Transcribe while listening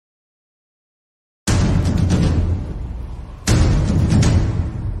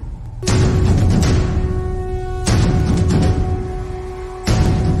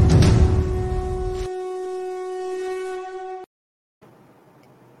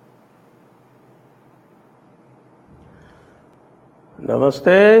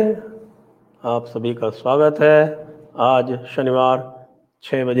नमस्ते। आप सभी का स्वागत है आज शनिवार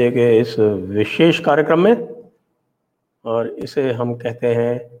 6 बजे के इस विशेष कार्यक्रम में, और इसे हम कहते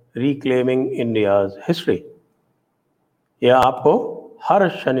हैं रिक्लेमिंग इंडियाज हिस्ट्री। यह आपको हर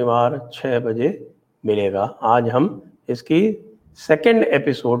शनिवार 6 बजे मिलेगा। आज हम इसकी सेकंड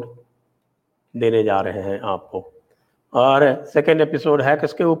एपिसोड देने जा रहे हैं आपको, और सेकंड एपिसोड है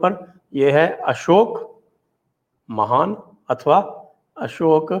किसके ऊपर? यह है अशोक महान अथवा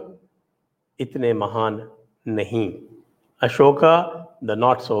अशोक इतने महान नहीं, Ashoka the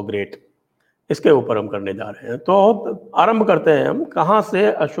not so great. इसके ऊपर हम करने जा रहे हैं। तो आरंभ करते हैं हम। कहाँ से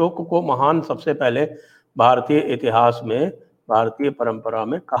अशोक को महान सबसे पहले भारतीय इतिहास में, भारतीय परंपरा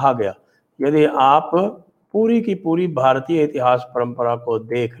में कहा गया? यदि आप पूरी की पूरी भारतीय इतिहास परंपरा को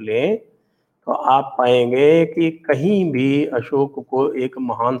देख लें तो आप पाएंगे कि कहीं भी अशोक को एक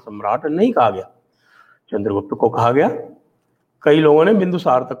महान सम्राट नहीं कहा गया। चंद्रगुप्त को कहा गया, कई लोगों ने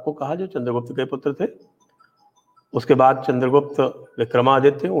बिंदुसार तक को कहा जो चंद्रगुप्त के पुत्र थे। उसके बाद चंद्रगुप्त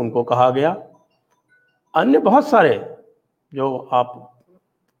विक्रमादित्य, उनको कहा गया। अन्य बहुत सारे, जो आप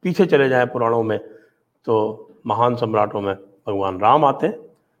पीछे चले जाएं पुराणों में तो महान सम्राटों में भगवान राम आते हैं।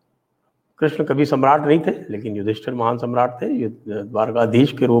 कृष्ण कभी सम्राट नहीं थे, लेकिन युधिष्ठिर महान सम्राट थे।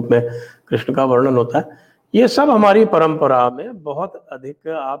 द्वारकाधीश के रूप में कृष्ण का वर्णन होता है। ये सब हमारी परंपरा में बहुत अधिक,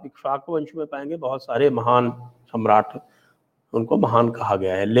 आप इक्ष्वाकु वंश में पाएंगे बहुत सारे महान सम्राट, उनको महान कहा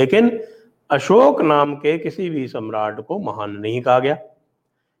गया है। लेकिन अशोक नाम के किसी भी सम्राट को महान नहीं कहा गया।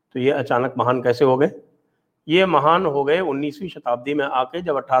 तो ये अचानक महान कैसे हो गए? ये महान हो गए 19वीं शताब्दी में आके,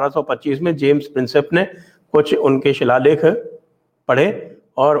 जब 1825 में जेम्स प्रिंसेप ने कुछ उनके शिलालेख पढ़े,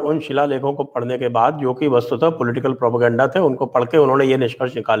 और उन शिलालेखों को पढ़ने के बाद, जो कि वस्तुतः पॉलिटिकल प्रोपेगेंडा थे, उनको पढ़ के उन्होंने ये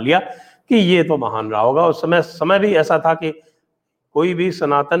निष्कर्ष निकाल लिया कि ये तो महान रहा होगा। उस समय भी ऐसा था कि कोई भी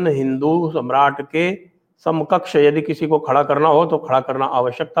सनातन हिंदू सम्राट के समकक्ष यदि किसी को खड़ा करना हो तो खड़ा करना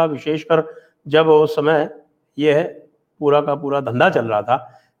आवश्यक था, विशेषकर जब उस समय यह पूरा का पूरा धंधा चल रहा था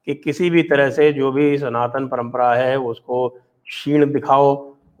कि किसी भी तरह से जो भी सनातन परंपरा है उसको क्षीण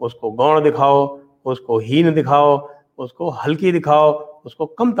दिखाओ, उसको गौण दिखाओ, उसको हीन दिखाओ, उसको हल्की दिखाओ, उसको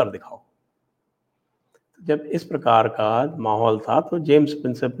कमतर दिखाओ। जब इस प्रकार का माहौल था तो जेम्स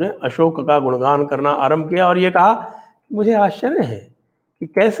प्रिंसेप ने अशोक का गुणगान करना आरंभ किया, और ये कहा, मुझे आश्चर्य है कि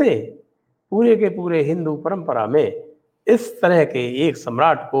कैसे पूरे के पूरे हिंदू परंपरा में इस तरह के एक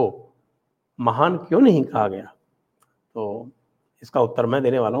सम्राट को महान क्यों नहीं कहा गया। तो इसका उत्तर मैं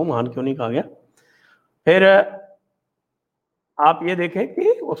देने वाला हूं, महान क्यों नहीं कहा गया। फिर आप ये देखें कि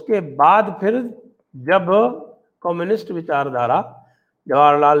उसके बाद फिर जब कम्युनिस्ट विचारधारा,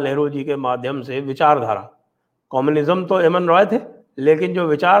 जवाहरलाल नेहरू जी के माध्यम से विचारधारा, कम्युनिज्म तो एम एन रॉय थे, लेकिन जो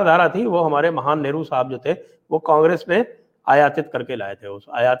विचारधारा थी वो हमारे महान नेहरू साहब जो थे वो कांग्रेस में आयातित करके लाए थे। उस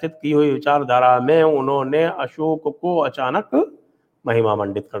आयातित की हुई विचारधारा में उन्होंने अशोक को अचानक महिमा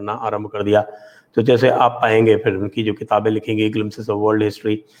मंडित करना आरंभ कर दिया। तो जैसे आप पाएंगे फिर उनकी जो किताबें लिखेंगी, ग्लिम्पसेस ऑफ वर्ल्ड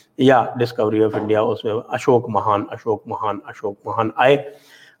हिस्ट्री या डिस्कवरी ऑफ इंडिया, उसमें अशोक महान, अशोक महान, अशोक महान आए।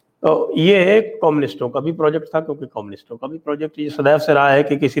 तो ये कम्युनिस्टों का भी प्रोजेक्ट था, क्योंकि कम्युनिस्टों का भी प्रोजेक्ट ये सदैव से रहा है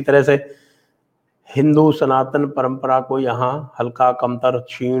कि किसी तरह से हिंदू सनातन परंपरा को यहाँ हल्का, कमतर,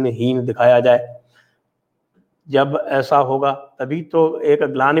 क्षीण, हीन दिखाया जाए। जब ऐसा होगा तभी तो एक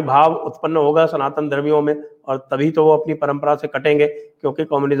ग्लानि भाव उत्पन्न होगा सनातन धर्मियों में, और तभी तो वो अपनी परंपरा से कटेंगे, क्योंकि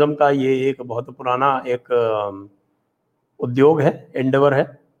कम्युनिज्म का ये एक बहुत पुराना एक उद्योग है, एंडेवर है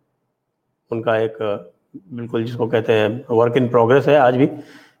उनका, एक बिल्कुल जिसको कहते हैं वर्क इन प्रोग्रेस है आज भी,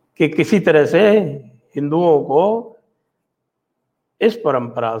 कि किसी तरह से हिंदुओं को इस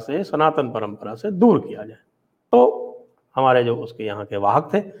परंपरा से, सनातन परंपरा से दूर किया जाए। तो हमारे जो उसके यहाँ के वाहक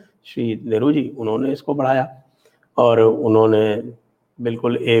थे श्री नेहरू जी, उन्होंने इसको बढ़ाया, और उन्होंने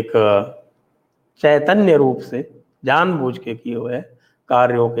बिल्कुल एक चैतन्य रूप से जानबूझ के किए हुए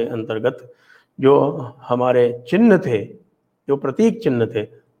कार्यों के अंतर्गत जो हमारे चिन्ह थे, जो प्रतीक चिन्ह थे,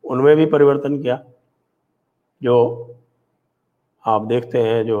 उनमें भी परिवर्तन किया। जो आप देखते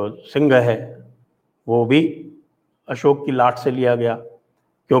हैं जो सिंह है वो भी अशोक की लाट से लिया गया,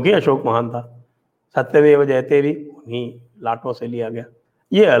 क्योंकि अशोक महान था। सत्यमेव जयते भी उन्हीं लाटों से लिया गया।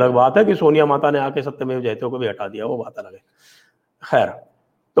 ये अलग बात है कि सोनिया माता ने आके सत्यमेव जयते को भी हटा दिया, वो बात अलग है। खैर,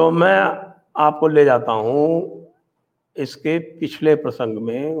 तो मैं आपको ले जाता हूँ इसके पिछले प्रसंग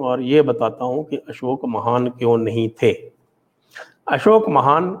में, और ये बताता हूँ कि अशोक महान क्यों नहीं थे। अशोक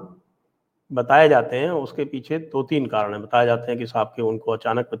महान बताए जाते हैं, उसके पीछे 2-3 कारण बताए जाते हैं कि साहब के उनको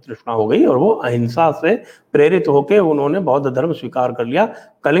अचानक वितृष्णा हो गई और वो अहिंसा से प्रेरित होकर उन्होंने बौद्ध धर्म स्वीकार कर लिया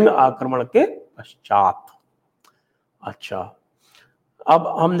कलिंग आक्रमण के पश्चात। अच्छा, अब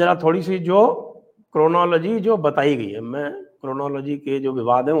हम जरा थोड़ी सी जो क्रोनोलॉजी जो बताई गई है, मैं क्रोनोलॉजी के जो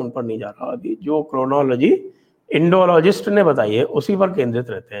विवाद है उन पर नहीं जा रहा अभी, जो क्रोनोलॉजी इंडोलॉजिस्ट ने बताई है, उसी पर केंद्रित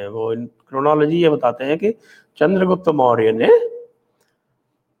रहते हैं वो। क्रोनोलॉजी ये बताते हैं कि चंद्रगुप्त मौर्य ने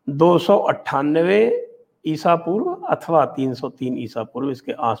 298 ईसा पूर्व अथवा 303 ईसा पूर्व,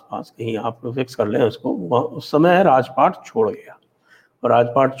 इसके आसपास कहीं आप फिक्स कर लें उसको, उस समय राजपाट छोड़ गया और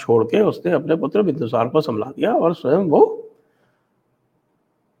राजपाट छोड़ के उसने अपने पुत्र बिंदुसार को संभला दिया और स्वयं वो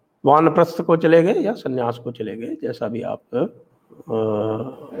वानप्रस्थ को चले गए या सन्यास को चले गए, जैसा भी आप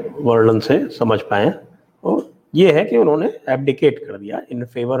वर्णन से समझ पाए। और ये है कि उन्होंने एब्डिकेट कर दिया इन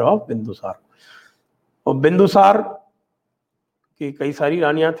फेवर ऑफ बिंदुसार। और बिंदुसार की कई सारी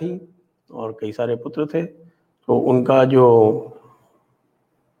रानियां थी और कई सारे पुत्र थे, तो उनका जो,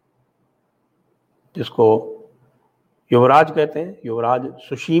 जिसको युवराज कहते हैं, युवराज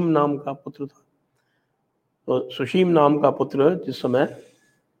सुशीम नाम का पुत्र था। तो सुशीम नाम का पुत्र जिस समय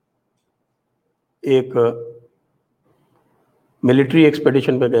एक मिलिट्री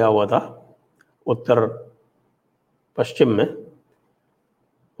एक्सपेडिशन पे गया हुआ था उत्तर पश्चिम में,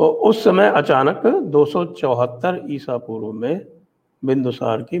 तो उस समय अचानक 274 ईसा पूर्व में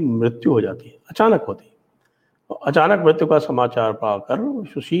बिंदुसार की मृत्यु हो जाती है, अचानक होती है। तो अचानक मृत्यु का समाचार पाकर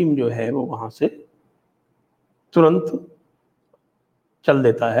सुशीम जो है वो वहां से तुरंत चल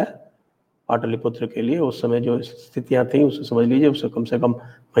देता है पाटलिपुत्र के लिए। उस समय जो स्थितियां थी उसे समझ लीजिए, उसे कम से कम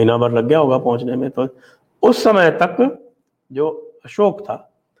महीना भर लग गया होगा पहुंचने में। तो उस समय तक जो अशोक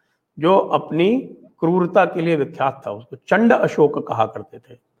था, जो अपनी क्रूरता के लिए विख्यात था, उसको चंड अशोक कहा करते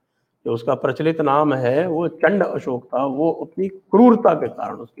थे, जो उसका प्रचलित नाम है वो चंड अशोक था। वो अपनी क्रूरता के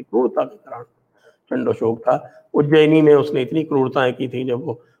कारण, उसकी क्रूरता के कारण चंड अशोक था। उज्जैनी में उसने इतनी क्रूरताएं की थी, जब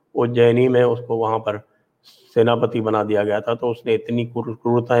वो उज्जैनी में उसको वहां पर सेनापति बना दिया गया था, तो उसने इतनी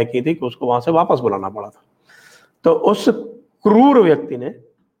क्रूरताएं की थी कि उसको वहां से वापस बुलाना पड़ा था। तो उस क्रूर व्यक्ति ने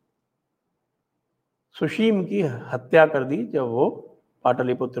सुशीम की हत्या कर दी जब वो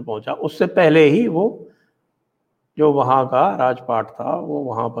पाटलिपुत्र पहुंचा। उससे पहले ही वो जो वहां का राजपाट था, वो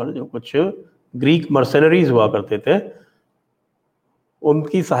वहां पर जो कुछ ग्रीक मर्सेनरीज हुआ करते थे,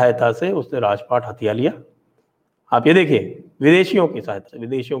 उनकी सहायता से उसने राजपाट हथिया लिया। आप ये देखिए, विदेशियों की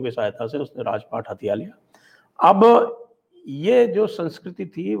सहायता से उसने राजपाट हथिया लिया। अब ये जो संस्कृति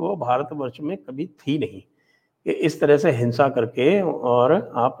थी वो भारतवर्ष में कभी थी नहीं कि इस तरह से हिंसा करके और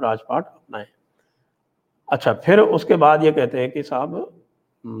आप राजपाट अपनाएं। अच्छा, फिर उसके बाद ये कहते हैं कि साहब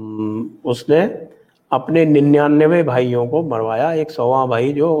उसने अपने 99 भाइयों को मरवाया। एक 100वां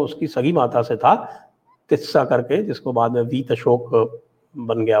भाई जो उसकी सगी माता से था, तिस्सा करके, जिसको बाद में वीत अशोक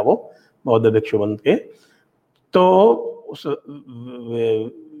बन गया, वो बौद्ध भिक्षु बन के। तो उस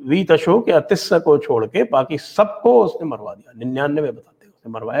वीत अशोक या तिस्सा को छोड़ के बाकी सबको उसने मरवा दिया। 99 बताते हैं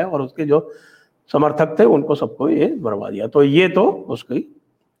उसने मरवाया, और उसके जो समर्थक थे उनको सबको ये मरवा दिया। तो ये तो उसकी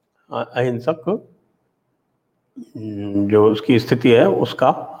अहिंसक जो उसकी स्थिति है उसका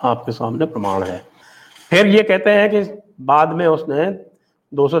आपके सामने प्रमाण है। फिर ये कहते हैं कि बाद में उसने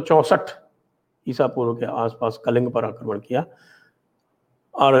 264 ईसा पूर्व के आसपास कलिंग पर आक्रमण किया,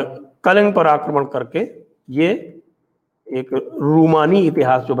 और कलिंग पर आक्रमण करके ये एक रूमानी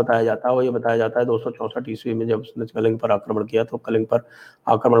इतिहास जो बताया जाता है, वो ये बताया जाता है 264 ईस्वी में जब उसने कलिंग पर आक्रमण किया, तो कलिंग पर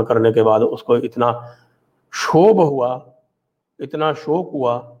आक्रमण करने के बाद उसको इतना क्षोभ हुआ, इतना शोक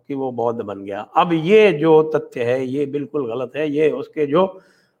हुआ कि वो बौद्ध बन गया। अब ये जो तथ्य है ये बिल्कुल गलत है। ये उसके जो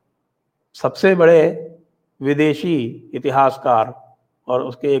सबसे बड़े विदेशी इतिहासकार और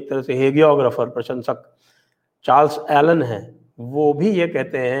उसके एक तरह से हेगियोग्राफर, प्रशंसक चार्ल्स एलन हैं, वो भी ये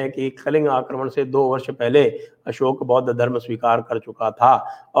कहते हैं कि कलिंग आक्रमण से 2 वर्ष पहले अशोक बौद्ध धर्म स्वीकार कर चुका था,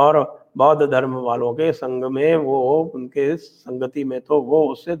 और बौद्ध धर्म वालों के संग में, वो उनके संगति में तो वो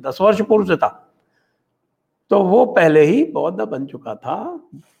उससे 10 वर्ष पूर्व से था। तो वो पहले ही बौद्ध बन चुका था।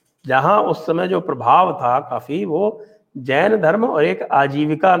 जहां उस समय जो प्रभाव था काफी, वो जैन धर्म और एक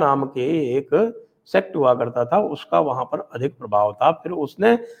आजीविका नाम के एक सेक्ट हुआ करता था, उसका वहां पर अधिक प्रभाव था। फिर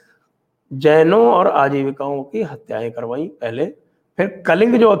उसने जैनों और आजीविकाओं की हत्याएं करवाई पहले। फिर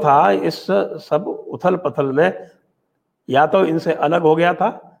कलिंग जो था, इस सब उथल पथल में या तो इनसे अलग हो गया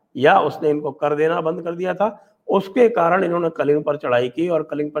था या उसने इनको कर देना बंद कर दिया था। उसके कारण इन्होंने कलिंग पर चढ़ाई की, और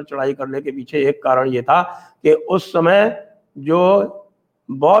कलिंग पर चढ़ाई करने के पीछे एक कारण ये था कि उस समय जो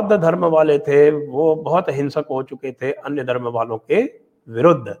बौद्ध धर्म वाले थे वो बहुत हिंसक हो चुके थे अन्य धर्म वालों के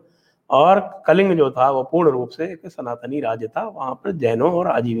विरुद्ध, और कलिंग जो था वो पूर्ण रूप से एक सनातनी राज्य था। वहां पर जैनों और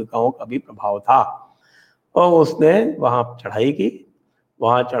आजीविकाओं का भी प्रभाव था, और उसने वहां चढ़ाई की।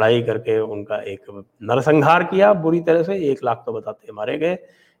 वहां चढ़ाई करके उनका एक नरसंहार किया बुरी तरह से। 1 लाख तो बताते हैं मारे गए,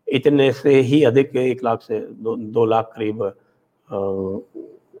 इतने से ही अधिक 1 लाख से 2 लाख करीब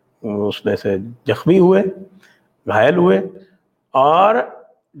उसमें से जख्मी हुए, घायल हुए, और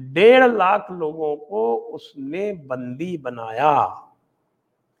 1.5 लाख लोगों को उसने बंदी बनाया।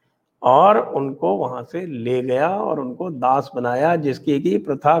 और उनको वहां से ले गया और उनको दास बनाया, जिसकी की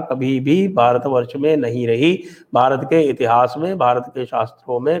प्रथा कभी भी भारतवर्ष में नहीं रही। भारत के इतिहास में, भारत के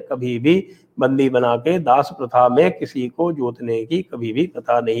शास्त्रों में कभी भी बंदी बना के दास प्रथा में किसी को जोतने की कभी भी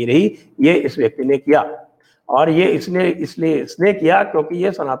प्रथा नहीं रही। ये इस व्यक्ति ने किया, और ये इसने किया क्योंकि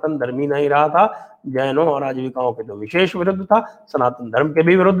ये सनातन धर्मी नहीं रहा था। जैनों और आजीविकाओं के तो विशेष विरुद्ध था, सनातन धर्म के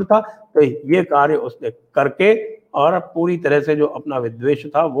भी विरुद्ध था। तो ये कार्य उसने करके और पूरी तरह से जो अपना विद्वेष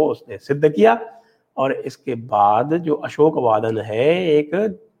था वो उसने सिद्ध किया। और इसके बाद जो अशोक वादन है, एक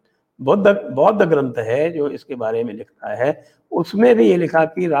बौद्ध ग्रंथ है जो इसके बारे में लिखता है, उसमें भी ये लिखा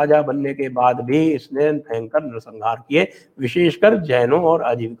कि राजा बनने के बाद भी इसने भयंकर नरसंहार किए, विशेषकर जैनों और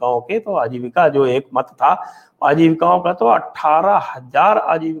आजीविकाओं के। तो आजीविका जो एक मत था, आजीविकाओं का तो 18,000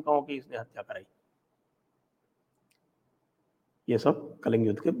 आजीविकाओं की इसने हत्या कराई। ये सब कलिंग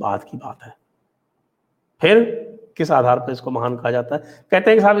युद्ध के बाद की बात है। फिर किस आधार पर इसको महान कहा जाता है?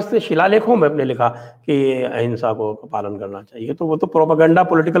 कहते हैं कि साहब इसने शिलालेखों में अपने लिखा कि अहिंसा को पालन करना चाहिए। तो वो तो प्रोपेगेंडा,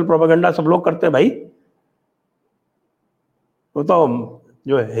 पॉलिटिकल प्रोपेगेंडा सब लोग करते हैं भाई। वो तो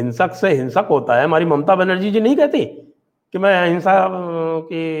जो हिंसक से हिंसक होता है, हमारी ममता बनर्जी जी नहीं कहती कि मैं अहिंसा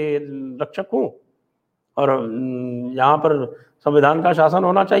की रक्षक हूं और यहाँ पर संविधान का शासन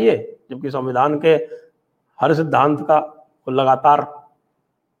होना चाहिए, जबकि संविधान के हर सिद्धांत का लगातार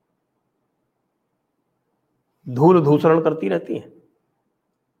धूल धूसरण करती रहती है,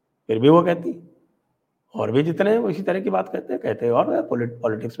 फिर भी वो कहती। और भी जितने वो इसी तरह की बात कहते हैं। और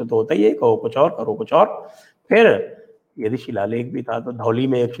पॉलिटिक्स में तो होता ही है, कहो कुछ और करो कुछ और। फिर यदि शिलालेख भी था तो धौली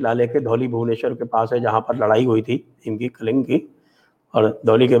में एक शिलालेख है, धौली भुवनेश्वर के पास है, जहाँ पर लड़ाई हुई थी इनकी कलिंग की, और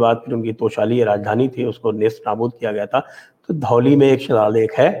धौली के बाद फिर उनकी तोशाली राजधानी थी, उसको नेस्त नाबूद किया गया था। तो धौली में एक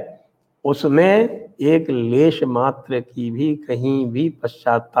शिलालेख है, उसमें एक लेश मात्र की भी कहीं भी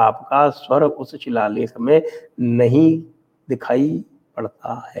पश्चाताप का स्वर उस शिलालेख में नहीं दिखाई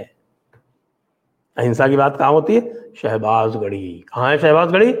पड़ता है। अहिंसा की बात कहाँ होती है? शहबाजगढ़ी। कहाँ है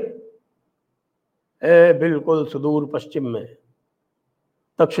शहबाजगढ़ी? बिल्कुल सुदूर पश्चिम में,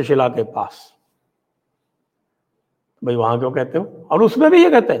 तक्षशिला के पास। भाई वहां क्यों कहते हो? और उसमें भी ये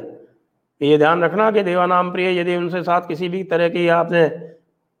कहते हैं कि ये ध्यान रखना कि देवानाम प्रिय, यदि उनसे साथ किसी भी तरह की आपने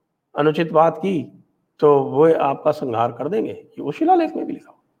अनुचित बात की तो वो आपका संहार कर देंगे। ये वो शिलालेख में भी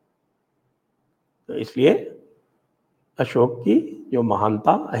लिखा। तो इसलिए अशोक की जो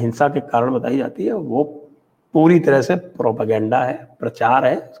महानता अहिंसा के कारण बताई जाती है, वो पूरी तरह से प्रोपेगेंडा है, प्रचार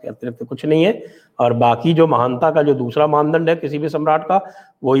है, उसके अतिरिक्त कुछ नहीं है। और बाकी जो महानता का जो दूसरा मानदंड है किसी भी सम्राट का,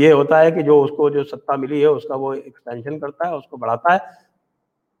 वो ये होता है कि जो उसको जो सत्ता मिली है उसका वो एक्सपेंशन करता है, उसको बढ़ाता है।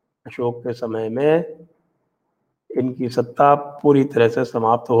 अशोक के समय में इनकी सत्ता पूरी तरह से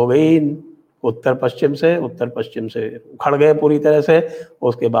समाप्त हो गई। उत्तर पश्चिम से उखड़ गए पूरी तरह से।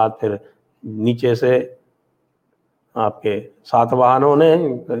 उसके बाद फिर नीचे से आपके सातवाहनों ने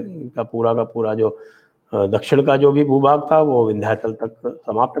इनका पूरा का पूरा जो दक्षिण का जो भी भूभाग था वो विंध्याचल तक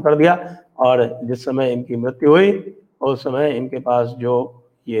समाप्त कर दिया। और जिस समय इनकी मृत्यु हुई उस समय इनके पास जो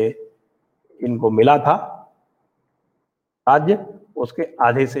ये इनको मिला था राज्य, उसके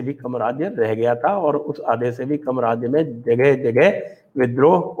आधे से भी कम राज्य रह गया था। और उस आधे से भी कम राज्य में जगह जगह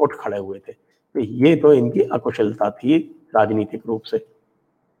विद्रोह उठ खड़े हुए थे। तो ये तो इनकी अकुशलता थी राजनीतिक रूप से।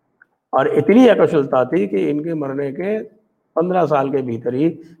 और इतनी अकुशलता थी कि इनके मरने के 15 साल के भीतर ही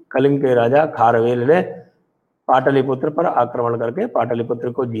कलिंग के राजा खारवेल ने पाटलिपुत्र पर आक्रमण करके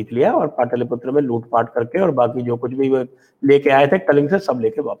पाटलिपुत्र को जीत लिया, और पाटलिपुत्र में लूटपाट करके और बाकी जो कुछ भी वो लेके आए थे कलिंग से सब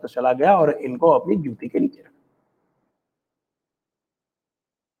लेके वापस चला गया और इनको अपनी जूती के नीचे रखा।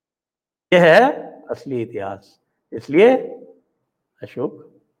 यह है असली इतिहास। इसलिए अशोक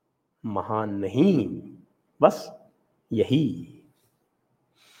महान नहीं, बस यही।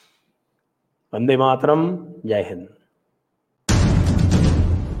 वंदे मातरम। जय हिंद।